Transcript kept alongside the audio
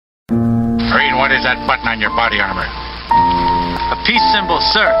Green, what is that button on your body armor? A peace symbol,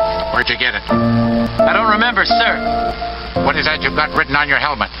 sir. Where'd you get it? I don't remember, sir. What is that you've got written on your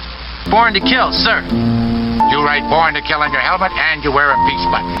helmet? Born to kill, sir. You write born to kill on your helmet and you wear a peace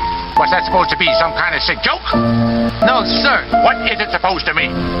button. What's that supposed to be? Some kind of sick joke? No, sir. What is it supposed to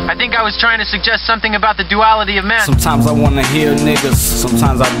mean? I think I was trying to suggest something about the duality of man. Sometimes I wanna heal niggas,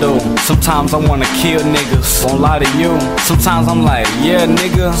 sometimes I do. Sometimes I wanna kill niggas, won't lie to you. Sometimes I'm like, yeah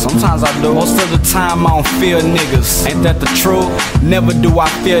nigga, sometimes I do. Most of the time I don't fear niggas, ain't that the truth? Never do I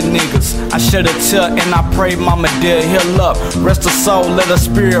fear niggas. I shed a tear and I pray mama dear heal up. Rest her soul, let her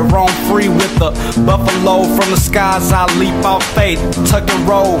spirit roam free with the buffalo from the skies. I leap off faith, tuck and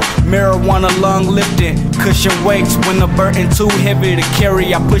roll. Marijuana lung lifting, cushion weights. When the burden too heavy to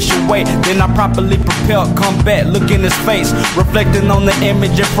carry, I push away. Then I properly propel, come back, look in his face. Reflecting on the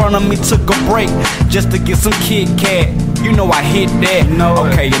image in front of me, took a break just to get some Kit Kat. You know I hit that.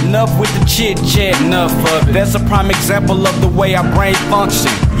 Okay, enough with the chit chat. Enough of it. That's a prime example of the way our brain function.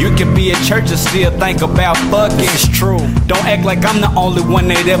 You can be at church and still think about fucking. It's true. Don't act like I'm the only one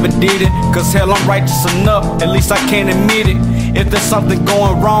that ever did it. Cause hell, I'm righteous enough, at least I can admit it. If there's something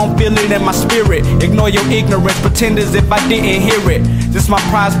going wrong, feel it in my spirit. Ignore your ignorance, pretend as if I didn't hear it. This my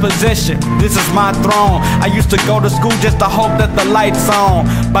prized possession, this is my throne. I used to go to school just to hope that the light's on.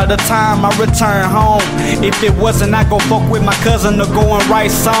 By the time I return home, if it wasn't, I go fuck with my cousin or go and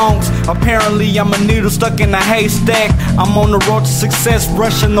write songs. Apparently I'm a needle stuck in a haystack. I'm on the road to success,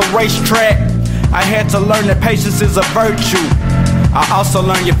 rushing the racetrack. I had to learn that patience is a virtue. I also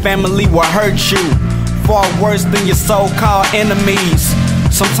learned your family will hurt you far worse than your so-called enemies.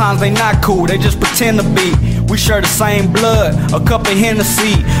 Sometimes they not cool, they just pretend to be. We share the same blood, a cup of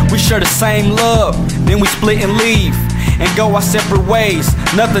Hennessy. We share the same love, then we split and leave and go our separate ways.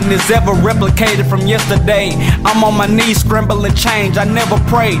 Nothing is ever replicated from yesterday. I'm on my knees scrambling change, I never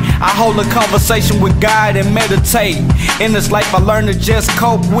pray. I hold a conversation with God and meditate. In this life I learned to just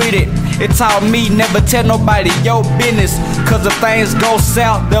cope with it. It taught me never tell nobody your business, cause if things go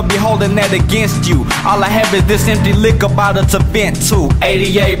south, they'll be holding that against you. All I have is this empty liquor bottle to vent to.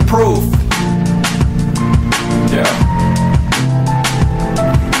 88 proof. Yeah.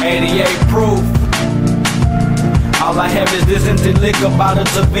 88 proof. All I have is this empty liquor bottle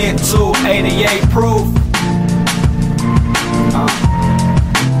to vent to. 88 proof.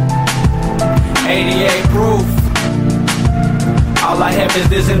 88 proof. All I have is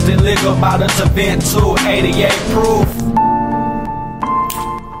this empty liquor bottle to vent to. 88 proof.